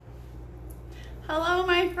Hello,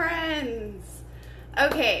 my friends.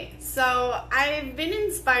 Okay, so I've been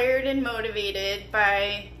inspired and motivated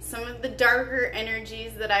by some of the darker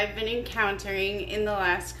energies that I've been encountering in the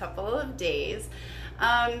last couple of days.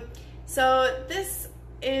 So this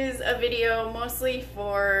is a video mostly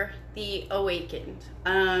for the awakened.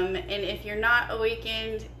 And if you're not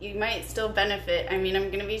awakened, you might still benefit. I mean, I'm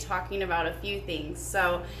going to be talking about a few things.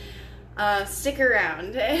 So stick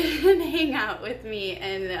around and hang out with me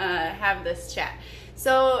and have this chat.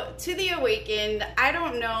 So to the awakened, I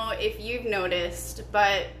don't know if you've noticed,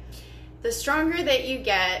 but the stronger that you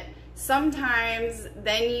get, sometimes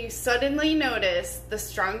then you suddenly notice the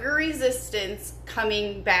stronger resistance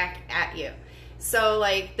coming back at you. So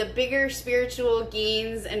like the bigger spiritual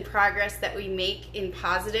gains and progress that we make in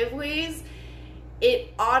positive ways,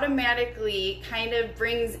 it automatically kind of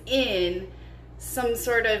brings in some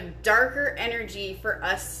sort of darker energy for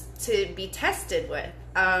us to be tested with.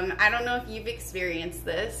 I don't know if you've experienced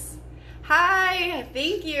this. Hi,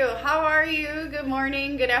 thank you. How are you? Good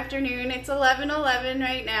morning, good afternoon. It's 11:11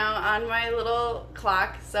 right now on my little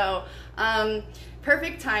clock, so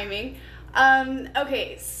perfect timing.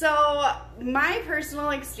 Okay, so my personal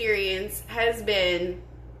experience has been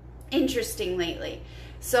interesting lately.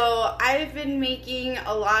 So I've been making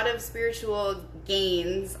a lot of spiritual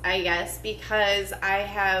gains, I guess, because I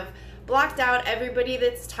have blocked out everybody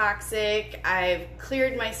that's toxic. I've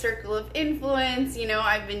cleared my circle of influence. You know,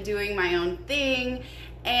 I've been doing my own thing.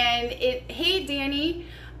 And hey Danny,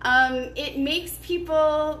 it makes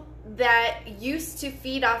people that used to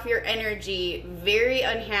feed off your energy very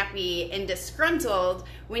unhappy and disgruntled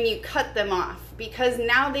when you cut them off, because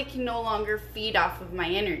now they can no longer feed off of my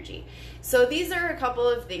energy. So these are a couple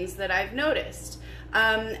of things that I've noticed.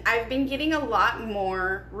 I've been getting a lot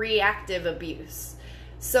more reactive abuse.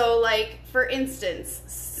 So like, for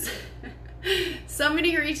instance,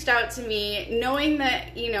 somebody reached out to me knowing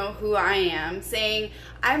that, you know, who I am, saying,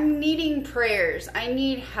 I'm needing prayers, I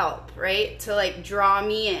need help, right, to like draw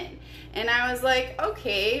me in. And I was like,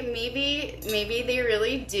 okay, maybe they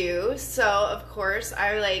really do. So of course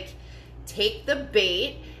I like take the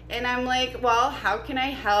bait and I'm like, well, how can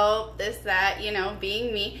I help, this, that, you know,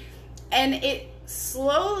 being me. And it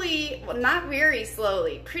slowly, well, not very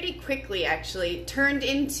slowly, pretty quickly actually, turned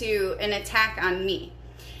into an attack on me.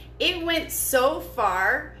 It went so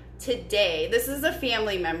far today, this is a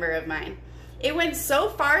family member of mine, it went so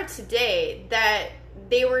far today that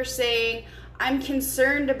they were saying, I'm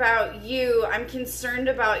concerned about you, I'm concerned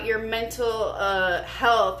about your mental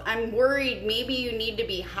health, I'm worried maybe you need to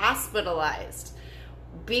be hospitalized.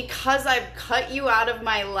 Because I've cut you out of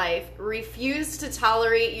my life, refused to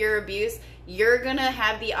tolerate your abuse, you're gonna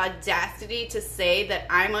have the audacity to say that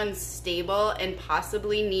I'm unstable and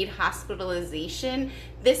possibly need hospitalization?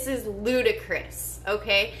 This is ludicrous,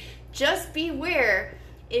 okay? Just beware,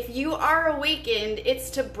 if you are awakened, it's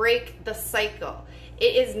to break the cycle.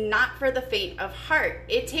 It is not for the faint of heart.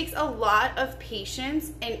 It takes a lot of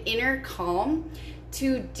patience and inner calm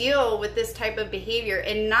to deal with this type of behavior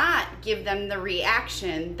and not give them the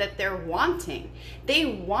reaction that they're wanting. They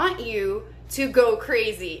want you to go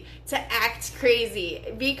crazy, to act crazy,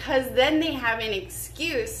 because then they have an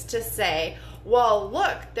excuse to say, well,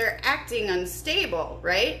 look, they're acting unstable,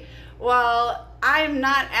 right? Well, I'm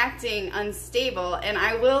not acting unstable and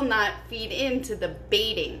I will not feed into the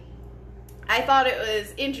baiting. I thought it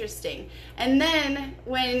was interesting. And then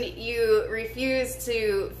when you refuse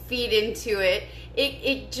to feed into it,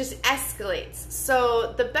 it just escalates.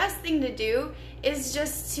 So the best thing to do is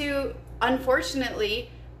just to, unfortunately,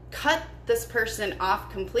 cut this person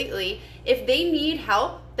off completely. If they need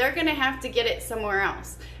help, they're gonna have to get it somewhere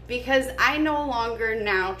else, because I no longer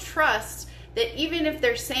now trust that even if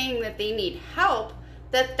they're saying that they need help,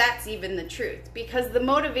 that that's even the truth, because the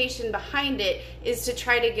motivation behind it is to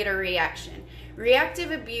try to get a reaction.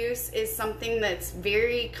 Reactive abuse is something that's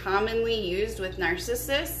very commonly used with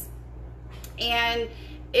narcissists, and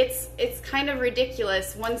it's kind of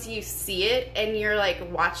ridiculous once you see it and you're like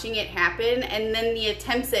watching it happen, and then the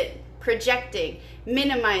attempts at projecting,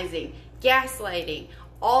 minimizing, gaslighting,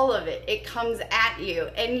 all of it, it comes at you,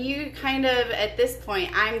 and you kind of, at this point,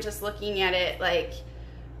 I'm just looking at it like,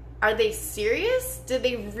 are they serious? Do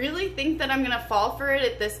they really think that I'm gonna fall for it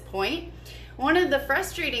at this point? One of the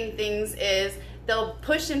frustrating things is they'll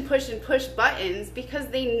push and push and push buttons because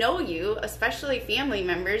they know you, especially family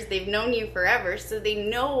members, they've known you forever, so they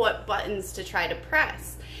know what buttons to try to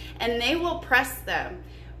press. And they will press them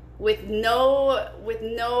with no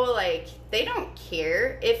like, they don't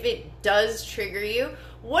care if it does trigger you.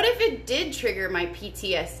 What if it did trigger my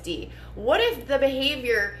PTSD? What if the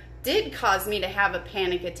behavior did cause me to have a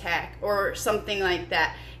panic attack or something like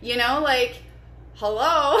that? You know, like,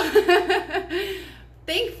 hello.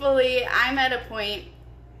 Thankfully, I'm at a point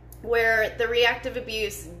where the reactive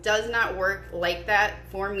abuse does not work like that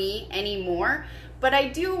for me anymore. But I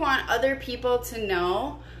do want other people to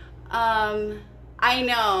know, I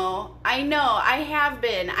know, I have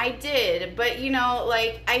been, I did, but you know,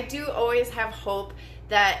 like, I do always have hope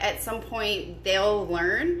that at some point they'll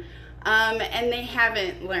learn, and they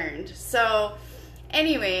haven't learned. So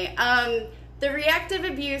anyway, the reactive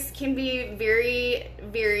abuse can be very,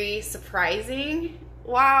 very surprising.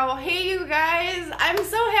 Wow, hey you guys, I'm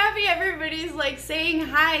so happy everybody's like saying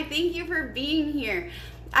hi. Thank you for being here.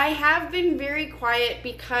 I have been very quiet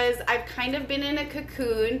because I've kind of been in a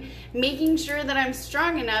cocoon, making sure that I'm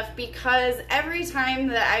strong enough, because every time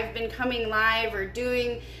that I've been coming live or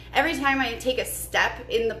every time I take a step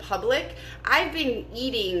in the public, I've been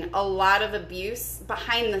eating a lot of abuse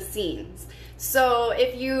behind the scenes. So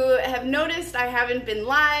if you have noticed I haven't been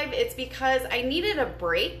live, it's because I needed a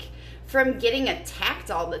break from getting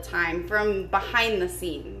attacked all the time from behind the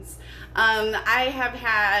scenes. I have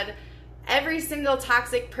had every single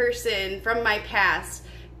toxic person from my past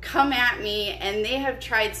come at me, and they have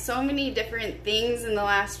tried so many different things in the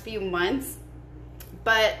last few months,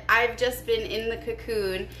 but I've just been in the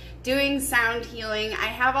cocoon doing sound healing. I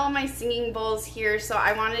have all my singing bowls here, so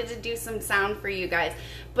I wanted to do some sound for you guys.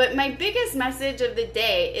 But my biggest message of the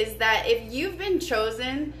day is that if you've been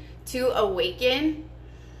chosen to awaken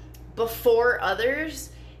before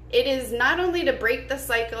others, it is not only to break the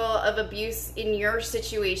cycle of abuse in your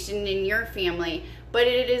situation, in your family, but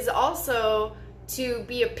it is also to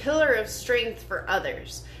be a pillar of strength for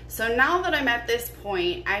others. So now that I'm at this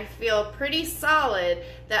point, I feel pretty solid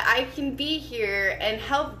that I can be here and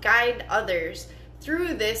help guide others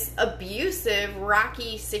through this abusive,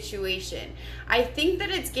 rocky situation. I think that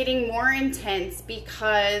it's getting more intense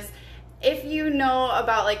because if you know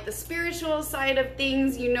about like the spiritual side of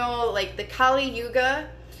things, you know, like the Kali Yuga,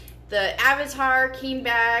 the Avatar came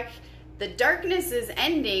back, the darkness is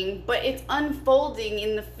ending, but it's unfolding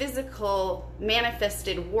in the physical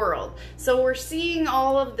manifested world. So we're seeing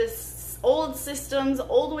all of this old systems,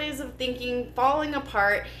 old ways of thinking falling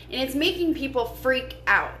apart, and it's making people freak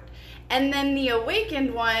out. And then the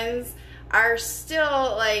awakened ones are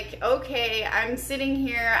still like, okay, I'm sitting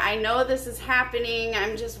here, I know this is happening,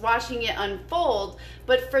 I'm just watching it unfold.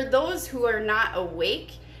 But for those who are not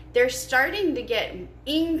awake, they're starting to get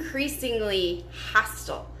increasingly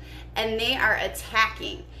hostile, and they are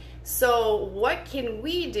attacking. So what can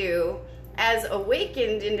we do as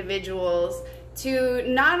awakened individuals to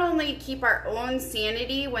not only keep our own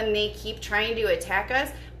sanity when they keep trying to attack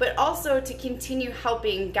us, but also to continue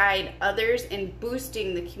helping guide others and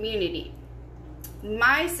boosting the community?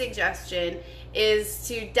 My suggestion is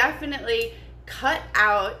to definitely cut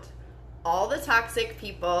out all the toxic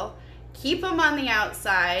people, keep them on the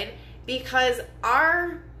outside, because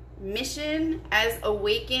our mission as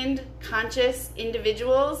awakened, conscious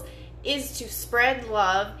individuals is to spread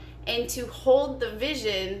love and to hold the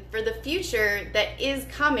vision for the future that is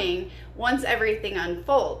coming once everything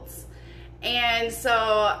unfolds. And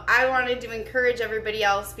so I wanted to encourage everybody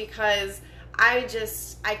else, because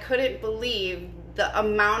I couldn't believe the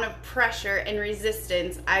amount of pressure and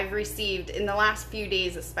resistance I've received in the last few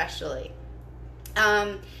days especially.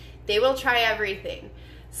 They will try everything.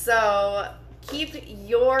 So keep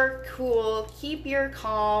your cool, keep your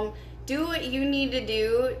calm, do what you need to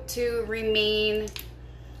do to remain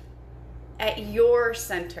at your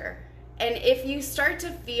center. And if you start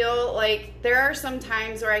to feel like, there are some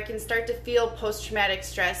times where I can start to feel post-traumatic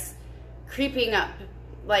stress creeping up,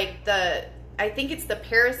 like I think it's the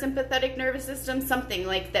parasympathetic nervous system, something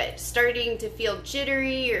like that, starting to feel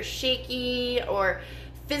jittery or shaky, or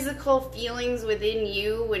physical feelings within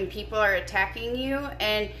you when people are attacking you.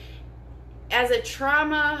 And as a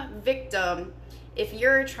trauma victim, if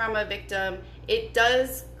you're a trauma victim, it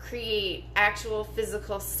does create actual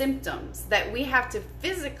physical symptoms that we have to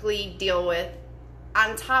physically deal with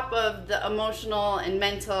on top of the emotional and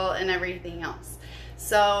mental and everything else.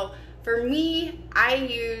 So for me, I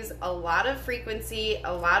use a lot of frequency,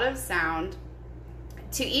 a lot of sound.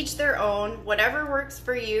 To each their own, whatever works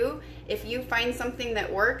for you. If you find something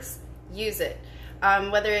that works, use it.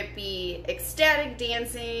 Whether it be ecstatic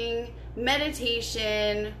dancing,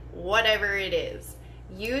 meditation, whatever it is.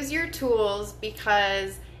 Use your tools,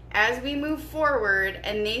 because as we move forward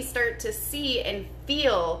and they start to see and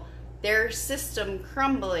feel their system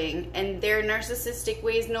crumbling and their narcissistic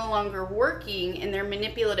ways no longer working and their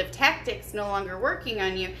manipulative tactics no longer working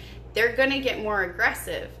on you, they're going to get more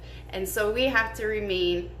aggressive. And so we have to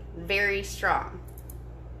remain very strong.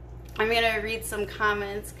 I'm going to read some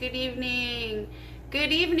comments. Good evening.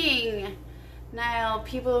 Good evening. Niall,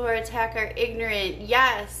 people who attack are ignorant.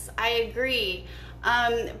 Yes, I agree.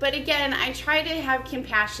 But again, I try to have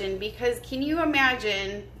compassion because can you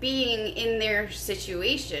imagine being in their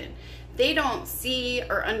situation? They don't see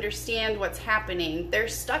or understand what's happening. They're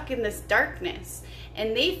stuck in this darkness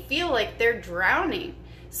and they feel like they're drowning.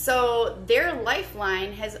 So their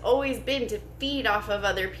lifeline has always been to feed off of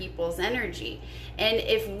other people's energy. And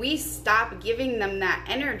if we stop giving them that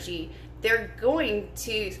energy, they're going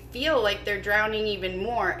to feel like they're drowning even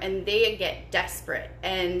more and they get desperate.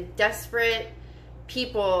 And desperate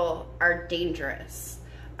people are dangerous.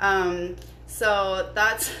 So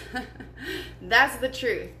that's that's the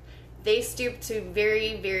truth. They stoop to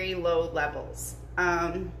very, very low levels.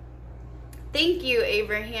 Thank you,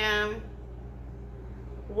 Abraham.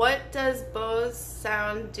 What does Bose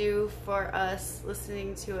sound do for us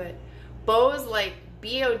listening to it? Bose, like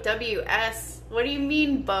B-O-W-S. What do you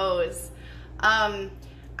mean, Bose?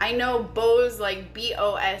 I know Bose, like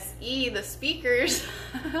B-O-S-E, the speakers.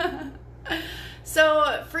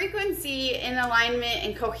 So, frequency and alignment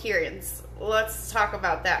and coherence. Let's talk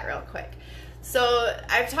about that real quick. So,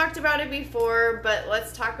 I've talked about it before, but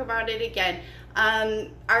let's talk about it again.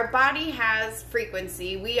 Our body has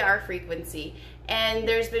frequency. We are frequency. And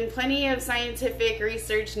there's been plenty of scientific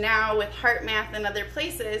research now with HeartMath and other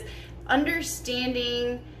places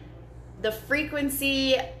understanding the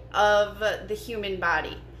frequency of the human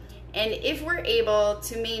body. And if we're able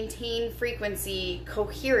to maintain frequency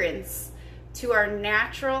coherence to our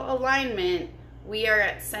natural alignment, we are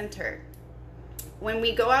at center. When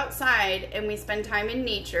we go outside and we spend time in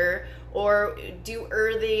nature or do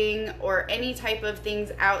earthing or any type of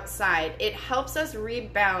things outside, it helps us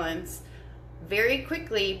rebalance very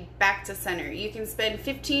quickly back to center. You can spend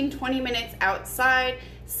 15-20 minutes outside,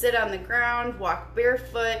 sit on the ground, walk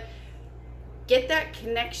barefoot, get that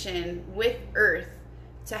connection with earth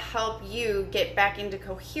to help you get back into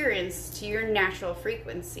coherence to your natural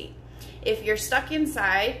frequency. If you're stuck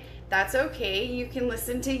inside, that's okay. You can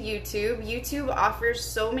listen to YouTube. YouTube offers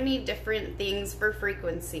so many different things for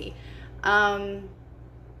frequency. Oh,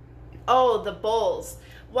 the bowls.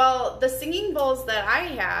 Well, the singing bowls that I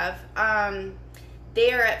have,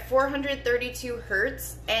 they are at 432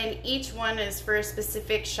 hertz, and each one is for a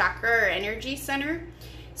specific chakra or energy center.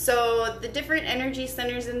 So the different energy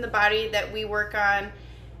centers in the body that we work on,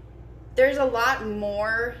 there's a lot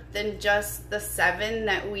more than just the 7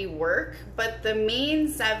 that we work, but the main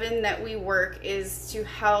 7 that we work is to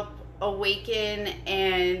help awaken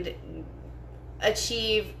and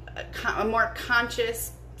achieve a more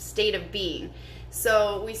conscious state of being.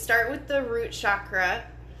 So we start with the root chakra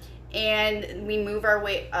and we move our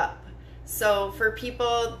way up. So for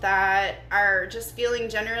people that are just feeling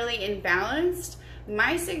generally imbalanced,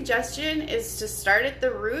 my suggestion is to start at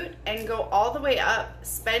the root and go all the way up.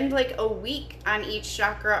 Spend like a week on each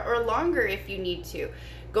chakra or longer if you need to.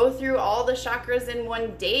 Go through all the chakras in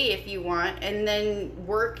one day if you want, and then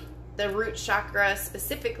work the root chakra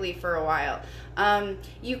specifically for a while.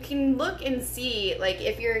 You can look and see, like,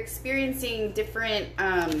 if you're experiencing different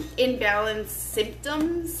imbalanced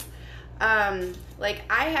symptoms. Like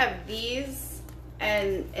I have these,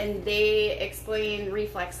 and they explain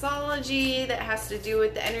reflexology that has to do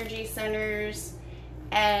with the energy centers,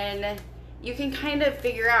 and you can kind of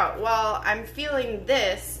figure out, well, I'm feeling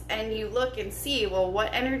this, and you look and see, well,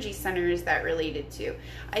 what energy center is that related to?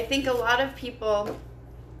 I think a lot of people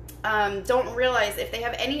don't realize if they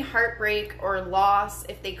have any heartbreak or loss,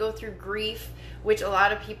 if they go through grief, which a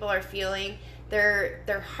lot of people are feeling,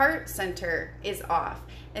 their heart center is off.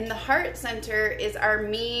 And the heart center is our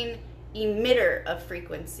main emitter of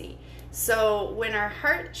frequency. So when our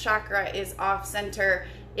heart chakra is off center,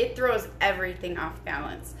 it throws everything off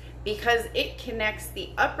balance because it connects the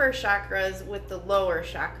upper chakras with the lower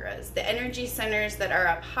chakras. The energy centers that are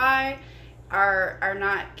up high are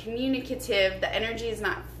not communicative. The energy is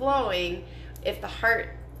not flowing if the heart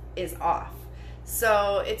is off.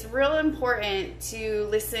 So it's real important to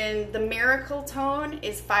listen. The miracle tone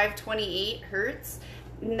is 528 hertz.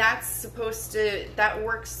 And that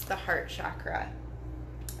works the heart chakra.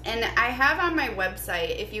 And I have on my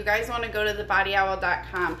website, if you guys want to go to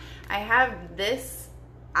thebodyowl.com, I have this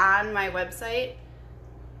on my website.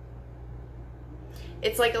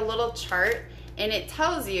 It's like a little chart, and it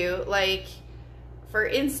tells you, like, for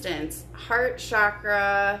instance, heart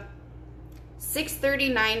chakra,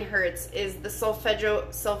 639 hertz is the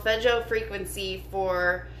solfeggio frequency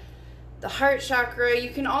for the heart chakra.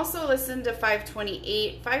 You can also listen to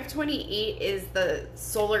 528. 528 is the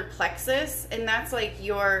solar plexus, and that's like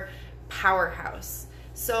your powerhouse.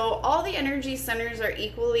 So all the energy centers are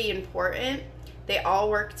equally important. They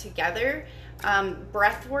all work together.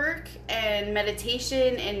 breath work and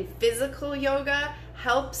meditation and physical yoga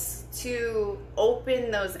helps to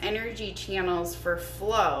open those energy channels for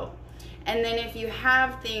flow. And then if you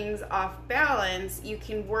have things off balance, you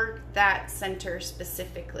can work that center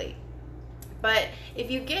specifically. But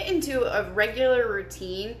if you get into a regular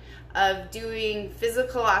routine of doing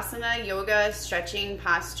physical asana, yoga, stretching,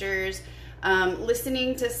 postures,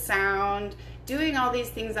 listening to sound, doing all these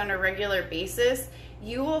things on a regular basis,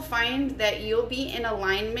 you will find that you'll be in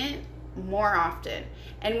alignment more often.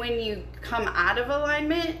 And when you come out of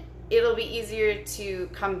alignment, it'll be easier to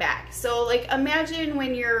come back. So like imagine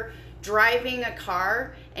when you're driving a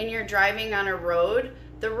car and you're driving on a road,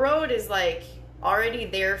 the road is like already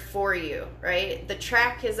there for you, right? The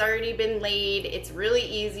track has already been laid. It's really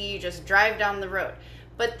easy. You just drive down the road.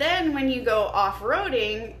 But then when you go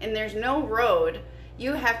off-roading and there's no road,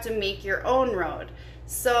 you have to make your own road.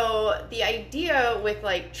 So the idea with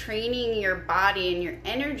like training your body and your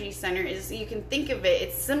energy center is you can think of it,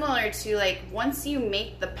 it's similar to like once you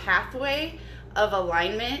make the pathway of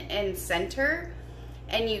alignment and center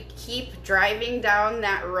and you keep driving down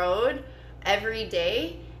that road every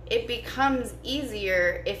day, it becomes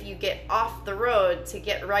easier if you get off the road to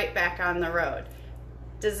get right back on the road.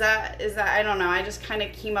 Is that, I don't know, I just kind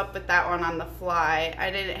of came up with that one on the fly.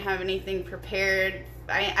 I didn't have anything prepared.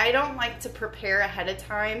 I don't like to prepare ahead of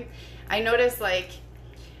time. I notice like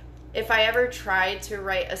if I ever tried to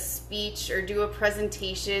write a speech or do a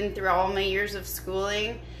presentation through all my years of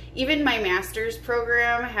schooling, even my master's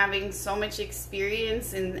program, having so much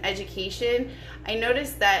experience in education, I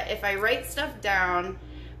noticed that if I write stuff down,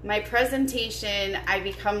 my presentation, I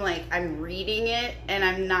become like I'm reading it and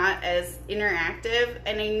I'm not as interactive.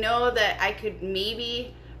 And I know that I could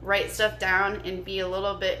maybe write stuff down and be a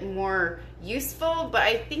little bit more useful, but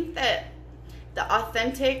I think that the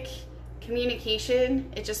authentic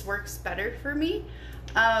communication, it just works better for me.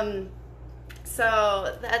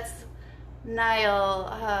 So that's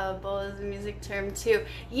Nile. Bow is a music term too.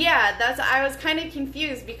 Yeah, I was kind of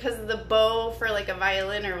confused because of the bow for like a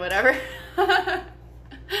violin or whatever.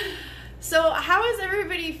 So how is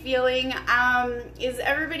everybody feeling? Is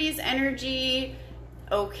everybody's energy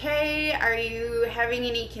okay? Are you having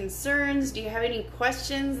any concerns? Do you have any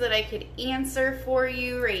questions that I could answer for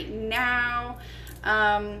you right now?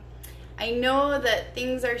 I know that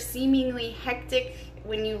things are seemingly hectic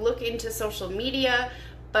when you look into social media,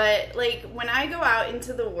 but like when I go out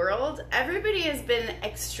into the world, everybody has been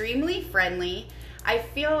extremely friendly. I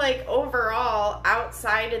feel like overall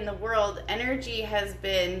outside in the world, energy has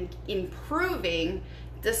been improving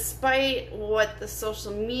despite what the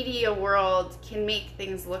social media world can make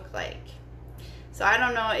things look like. So I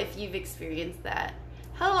don't know if you've experienced that.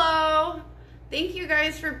 Hello! Thank you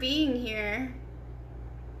guys for being here.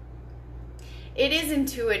 It is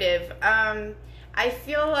intuitive. I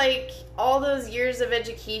feel like all those years of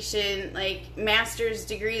education, like master's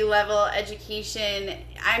degree level education,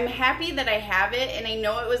 I'm happy that I have it, and I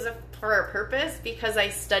know it was for a purpose because I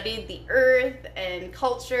studied the earth and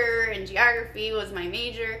culture and geography was my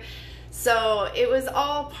major. So it was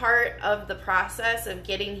all part of the process of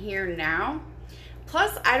getting here now.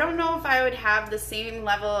 Plus, I don't know if I would have the same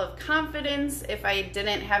level of confidence if I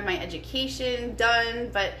didn't have my education done,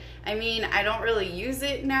 but I mean, I don't really use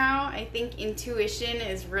it now. I think intuition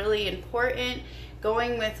is really important,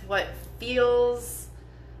 going with what feels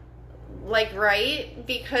like right,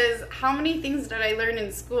 because how many things did I learn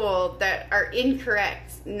in school that are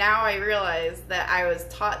incorrect? Now I realize that I was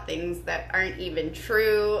taught things that aren't even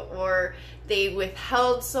true, or they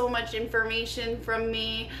withheld so much information from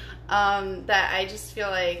me that I just feel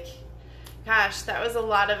like, gosh, that was a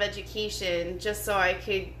lot of education just so I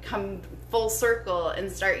could come full circle and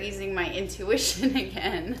start using my intuition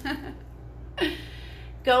again.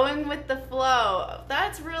 Going with the flow.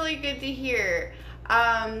 That's really good to hear.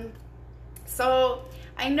 So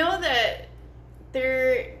I know that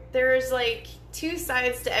there's like two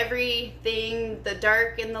sides to everything, the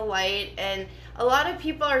dark and the light, and a lot of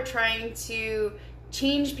people are trying to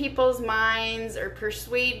change people's minds or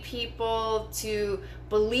persuade people to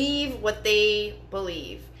believe what they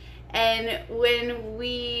believe. And when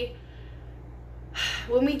we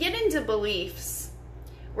get into beliefs,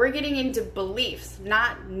 we're getting into beliefs,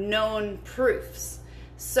 not known proofs.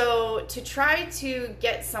 So to try to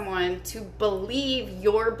get someone to believe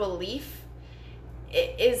your belief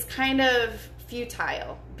is kind of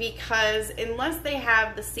futile, because unless they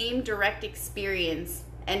have the same direct experience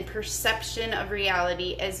and perception of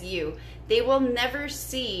reality as you, they will never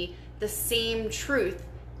see the same truth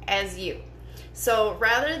as you. So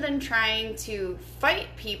rather than trying to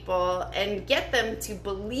fight people and get them to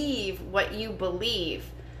believe what you believe,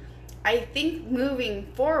 I think moving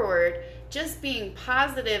forward, just being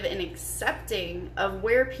positive and accepting of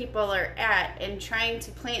where people are at and trying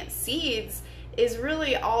to plant seeds is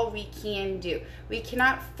really all we can do. We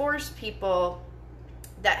cannot force people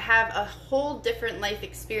that have a whole different life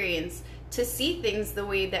experience to see things the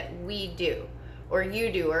way that we do, or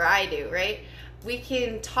you do, or I do, right? We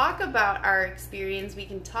can talk about our experience, we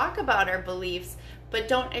can talk about our beliefs, but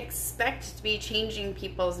don't expect to be changing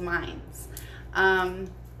people's minds.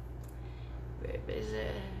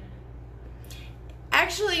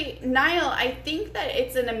 Actually, Niall, I think that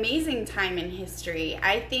it's an amazing time in history.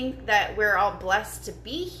 I think that we're all blessed to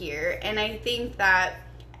be here, and I think that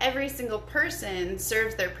every single person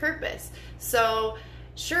serves their purpose. So,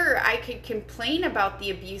 sure, I could complain about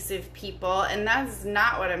the abusive people, and that's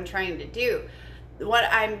not what I'm trying to do. What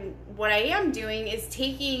I am doing is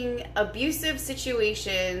taking abusive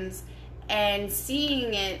situations and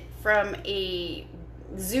seeing it from a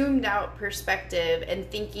zoomed out perspective and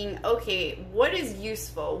thinking, okay, what is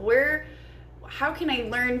useful? How can I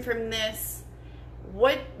learn from this?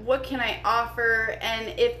 What can I offer? And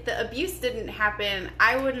if the abuse didn't happen,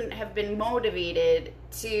 I wouldn't have been motivated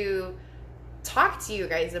to talk to you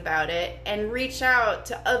guys about it and reach out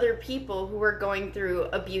to other people who are going through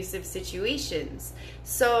abusive situations.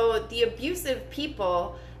 So the abusive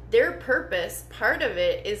people, their purpose, part of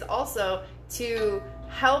it is also to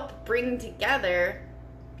help bring together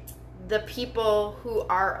the people who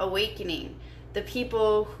are awakening, the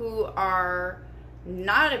people who are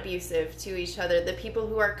not abusive to each other, the people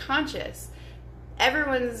who are conscious.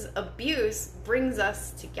 Everyone's abuse brings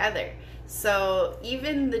us together. So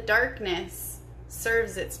even the darkness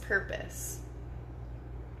serves its purpose.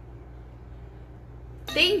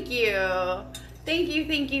 Thank you. Thank you,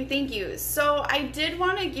 thank you, thank you. So I did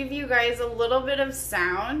want to give you guys a little bit of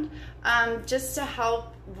sound just to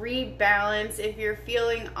help rebalance if you're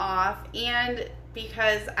feeling off, and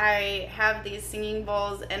because I have these singing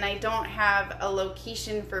bowls and I don't have a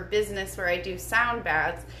location for business where I do sound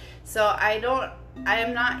baths, so I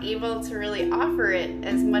am not able to really offer it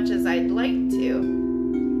as much as I'd like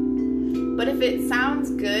to. But if it sounds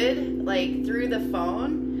good, like through the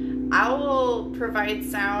phone, I will provide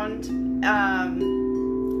sound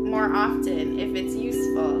more often if it's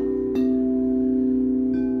useful.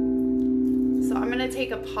 So I'm going to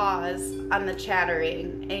take a pause on the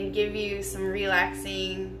chattering and give you some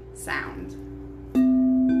relaxing sound.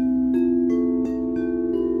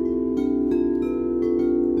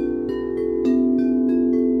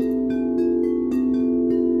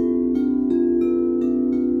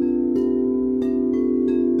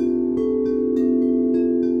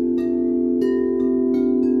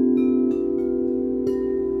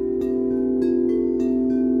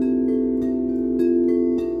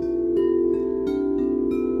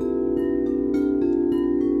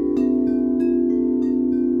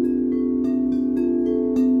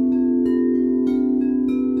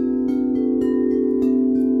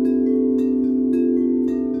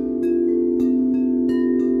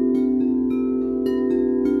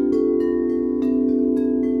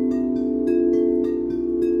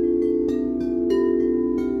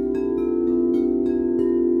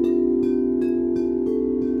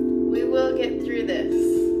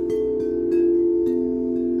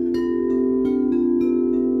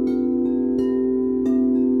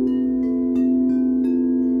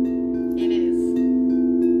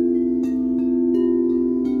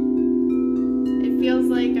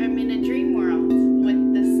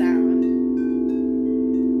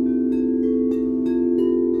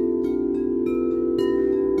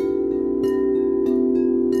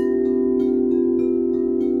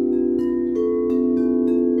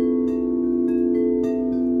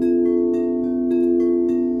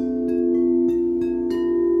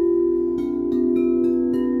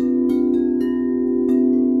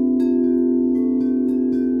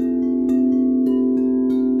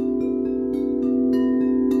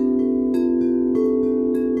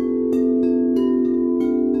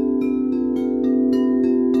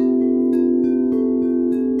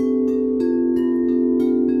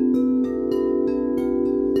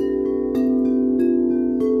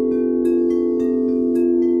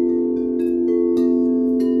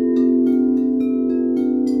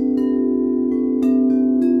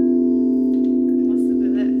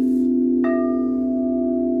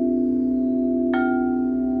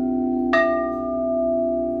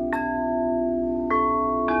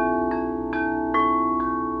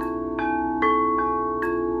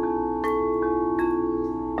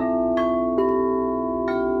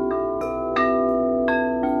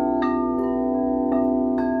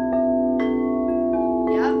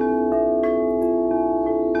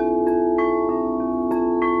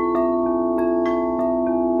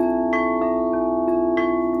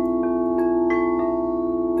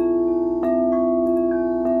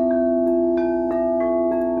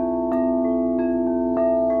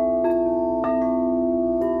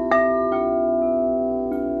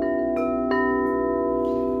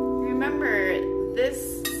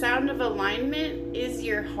 sound of alignment is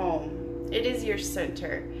your home. It is your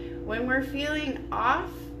center. When we're feeling off,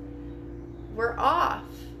 we're off.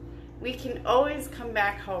 We can always come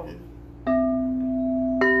back home.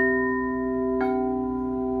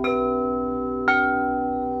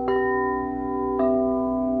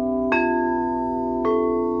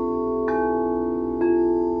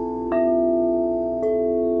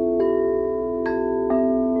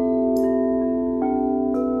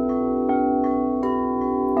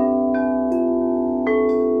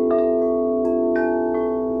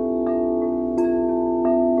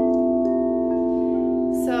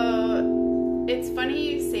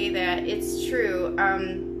 It's true.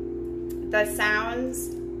 The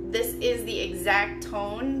sounds, this is the exact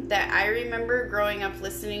tone that I remember growing up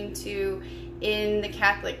listening to in the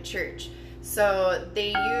Catholic Church. So they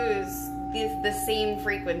use the same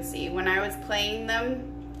frequency. When I was playing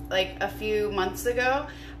them like a few months ago,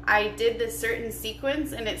 I did this certain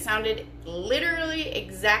sequence and it sounded literally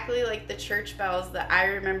exactly like the church bells that I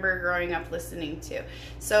remember growing up listening to.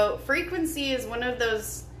 So frequency is one of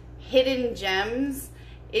those hidden gems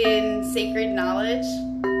in sacred knowledge.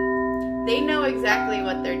 They know exactly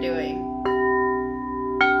what they're doing.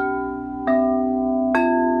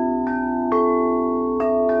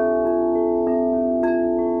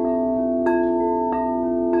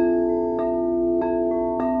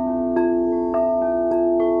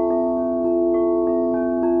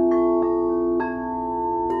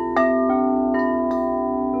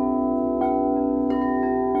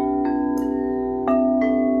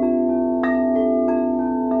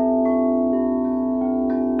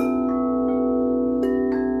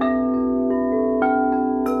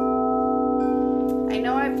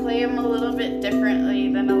 Play them a little bit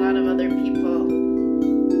differently than a lot of other people.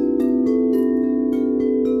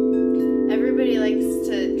 Everybody likes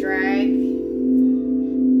to drag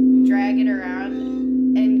it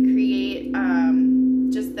around and create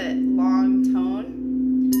just that long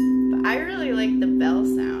tone. But I really like the bell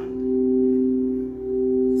sound.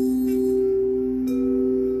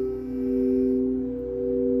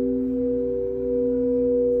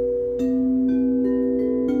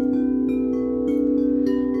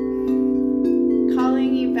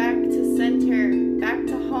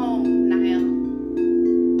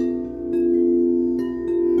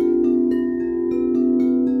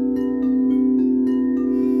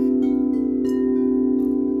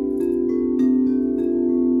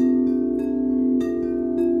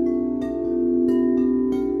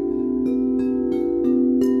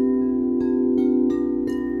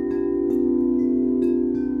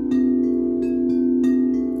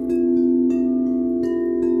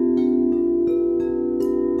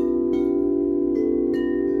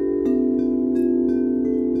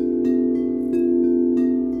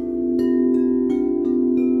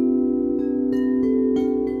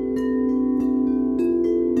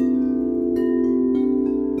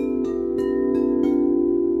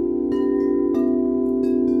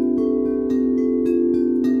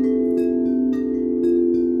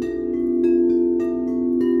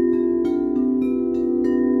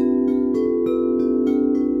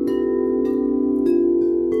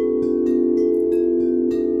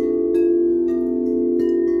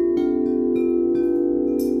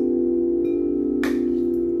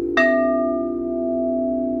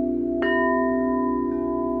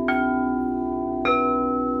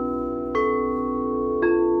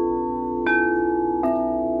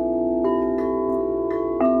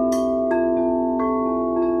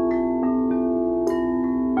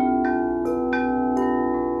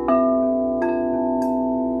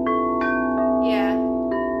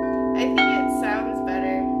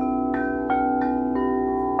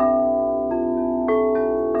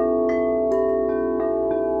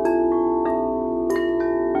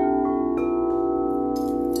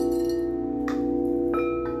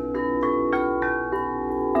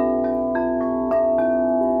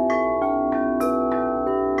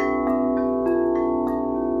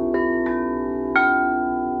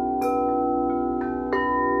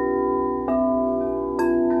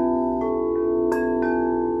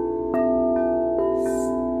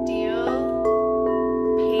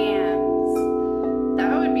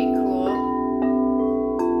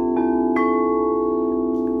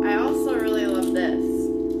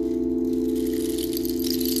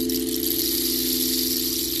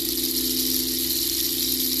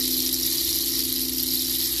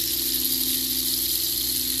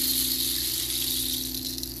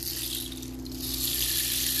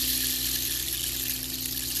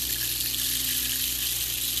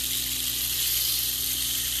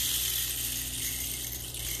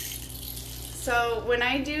 So when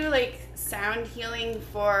I do like sound healing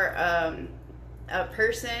for a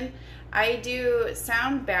person, I do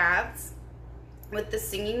sound baths with the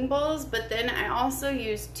singing bowls, but then I also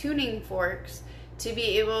use tuning forks to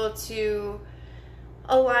be able to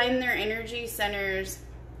align their energy centers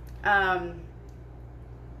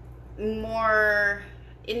more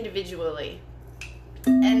individually.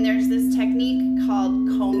 And there's this technique called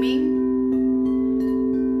combing.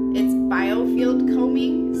 It's biofield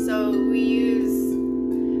combing. So we use,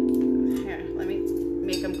 here, let me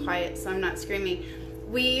make them quiet so I'm not screaming.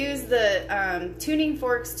 We use the tuning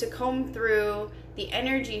forks to comb through the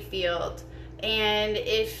energy field, and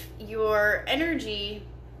if your energy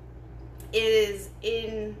is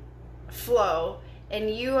in flow and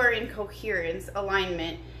you are in coherence,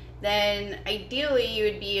 alignment, then ideally you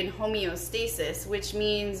would be in homeostasis, which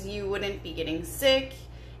means you wouldn't be getting sick,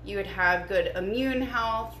 you would have good immune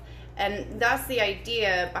health, and that's the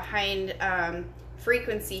idea behind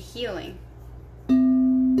frequency healing.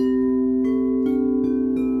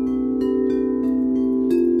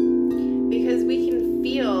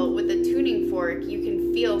 You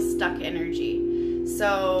can feel stuck energy.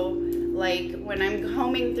 So like when I'm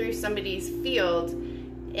combing through somebody's field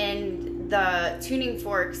and the tuning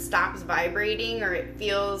fork stops vibrating, or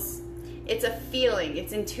it's a feeling,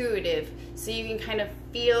 it's intuitive, so you can kind of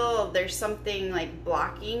feel there's something like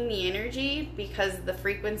blocking the energy because the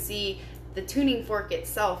frequency, the tuning fork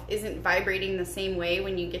itself isn't vibrating the same way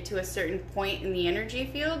when you get to a certain point in the energy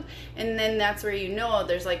field, and then that's where you know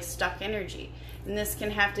there's like stuck energy. And this can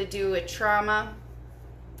have to do with trauma,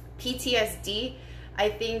 PTSD. I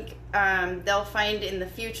think they'll find in the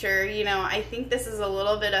future, I think this is a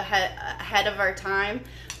little bit ahead of our time,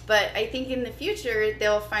 but I think in the future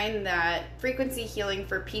they'll find that frequency healing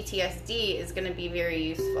for PTSD is going to be very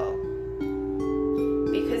useful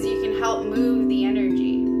because you can help move the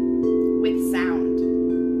energy with sound.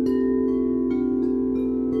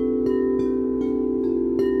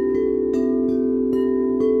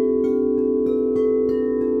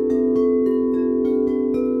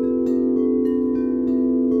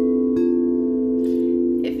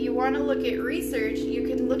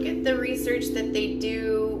 Research that they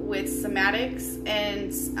do with somatics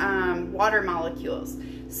and water molecules.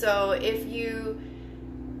 So if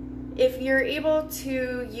you're able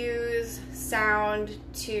to use sound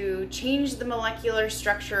to change the molecular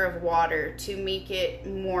structure of water to make it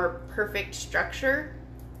more perfect structure,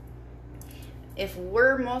 if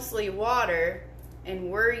we're mostly water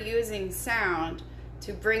and we're using sound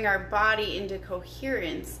to bring our body into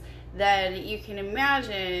coherence, then you can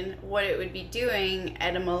imagine what it would be doing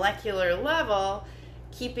at a molecular level,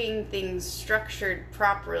 keeping things structured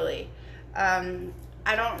properly.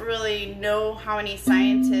 I don't really know how many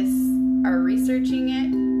scientists are researching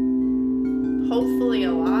it. Hopefully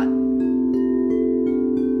a lot.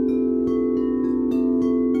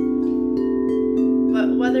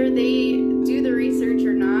 But whether they do the research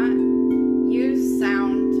or not, use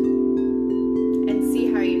sound and see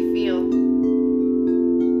how you feel.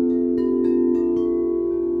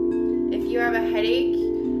 If you have a headache,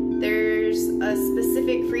 there's a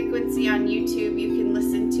specific frequency on YouTube you can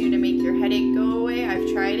listen to make your headache go away.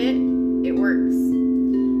 I've tried it. It works.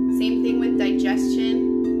 Same thing with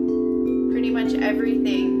digestion. Pretty much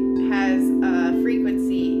everything has a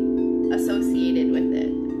frequency associated with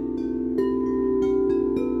it.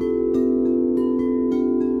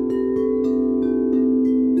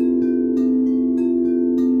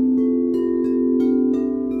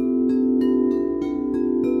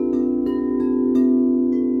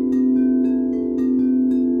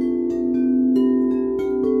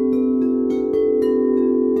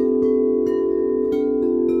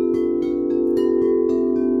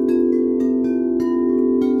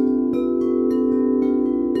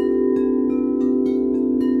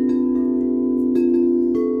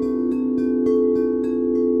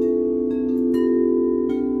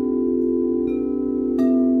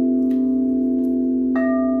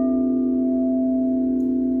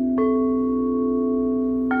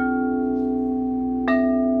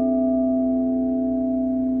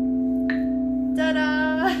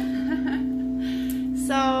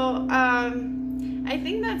 I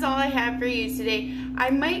think that's all I have for you today. I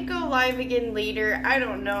might go live again later. I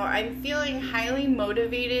don't know. I'm feeling highly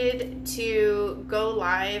motivated to go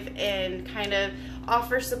live and kind of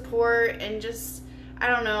offer support and just, I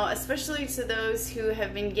don't know, especially to those who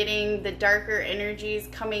have been getting the darker energies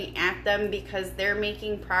coming at them because they're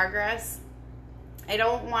making progress. I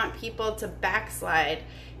don't want people to backslide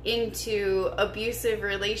into abusive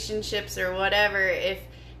relationships or whatever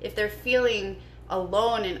if they're feeling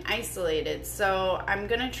alone and isolated. So I'm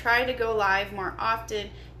gonna try to go live more often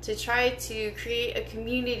to try to create a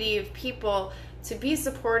community of people to be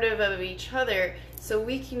supportive of each other so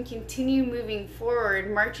we can continue moving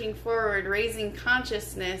forward, marching forward, raising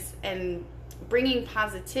consciousness and bringing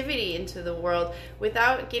positivity into the world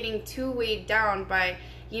without getting too weighed down by,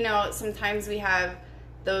 sometimes we have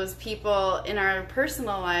those people in our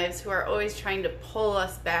personal lives who are always trying to pull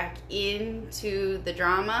us back into the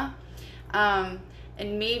drama. And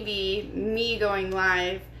maybe me going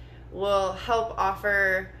live will help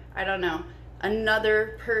offer,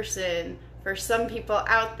 another person for some people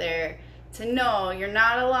out there to know you're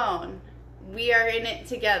not alone. We are in it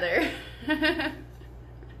together.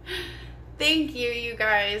 Thank you, you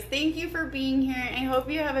guys. Thank you for being here. I hope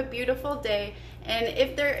you have a beautiful day. And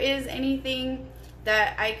if there is anything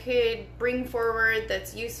that I could bring forward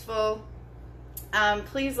that's useful,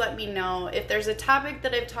 please let me know. If there's a topic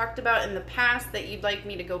that I've talked about in the past that you'd like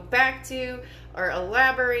me to go back to or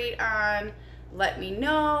elaborate on, let me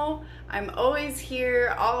know. I'm always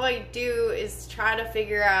here. All I do is try to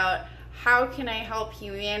figure out how can I help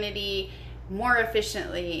humanity more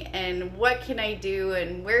efficiently, and what can I do,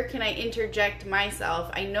 and where can I interject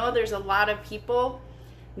myself. I know there's a lot of people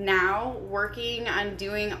now working on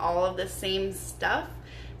doing all of the same stuff,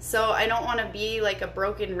 so I don't want to be like a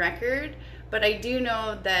broken record, but I do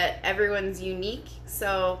know that everyone's unique,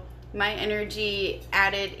 so my energy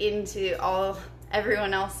added into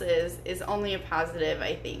everyone else's is only a positive,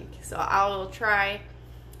 I think. So I will try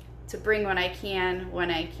to bring what I can when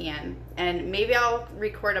I can. And maybe I'll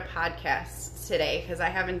record a podcast today because I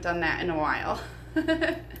haven't done that in a while.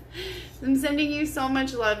 I'm sending you so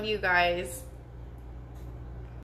much love, you guys.